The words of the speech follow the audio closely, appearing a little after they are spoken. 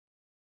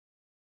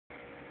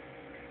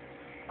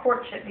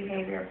Courtship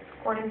behavior.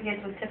 Courting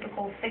begins with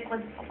typical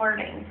Cichlids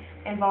flirting,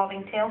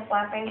 involving tail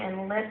flapping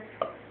and lip.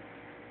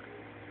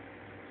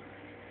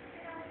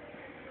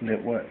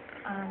 Lip what?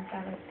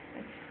 Got it.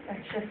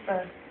 That's just a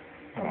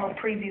little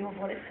preview of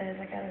what it says.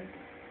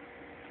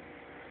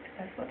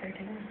 That's what they're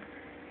doing.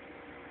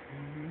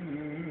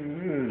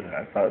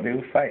 I thought they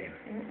were fighting.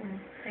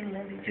 They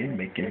love each other. They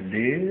making a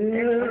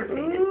They're deal.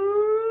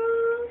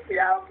 Ooh,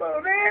 y'all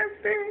so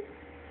nasty.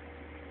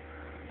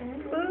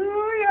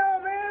 Ooh,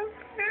 y'all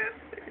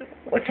nasty.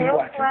 What you Tail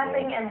watching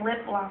flapping for? and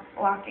lip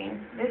locking.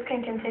 This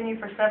can continue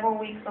for several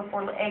weeks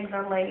before the eggs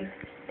are laid,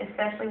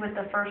 especially with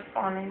the first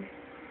spawning.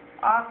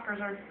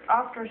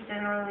 Oscars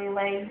generally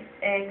lay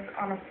eggs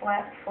on a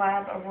flat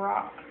slab of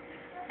rock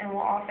and will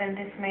often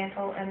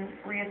dismantle and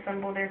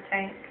reassemble their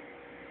tank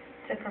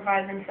to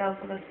provide themselves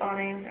with a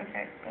spawning.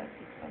 Okay, that's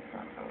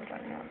not what we're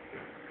talking about.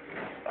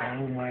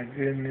 Oh my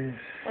goodness.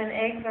 When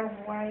eggs are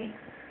white,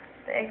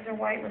 the eggs are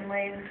white when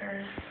laid and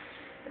turned.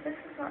 But this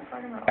is not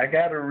talking about. I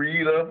gotta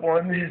read up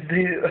on this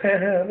deal.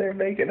 They're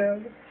making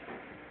out.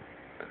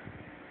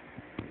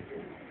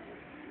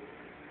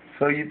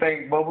 So you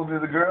think Bubbles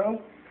is a girl?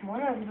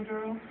 One of them's a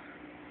girl.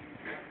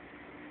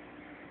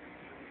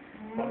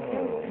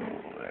 Oh,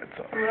 that's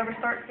all. Whoever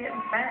starts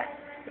getting fat.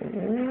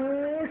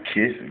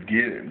 Kiss it,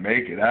 get it,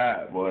 make it.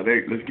 Alright, boy.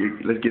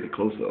 Let's get a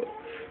close up.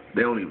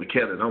 They don't even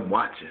care that I'm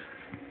watching.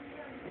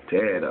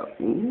 Tear it up.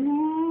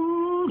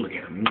 Ooh, look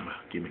at him.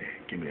 Give me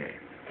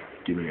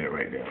that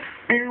right there.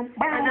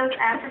 Are those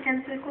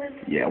African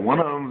cichlids? Yeah, one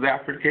of them's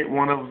African,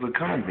 one of them's a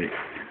convict.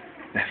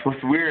 That's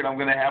what's weird. I'm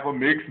gonna have a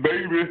mixed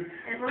baby.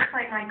 It looks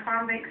like my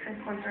convict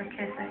cichlids are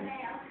kissing.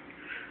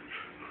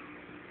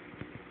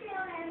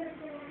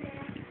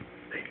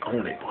 They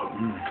own it, boy.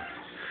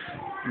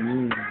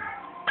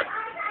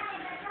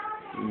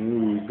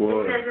 Ooh,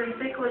 boy. It says in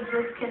cichlids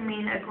this can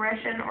mean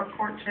aggression or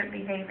courtship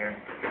behavior.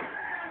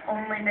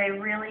 Only they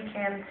really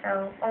can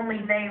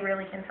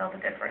tell the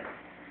difference.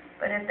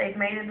 But if they've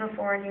mated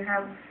before and you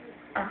have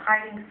a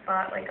hiding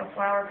spot like a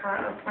flower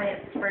pot or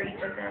plants for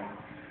each of them,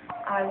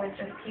 I would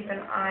just keep an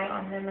eye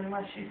on them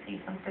unless you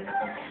see some physical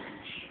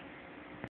damage.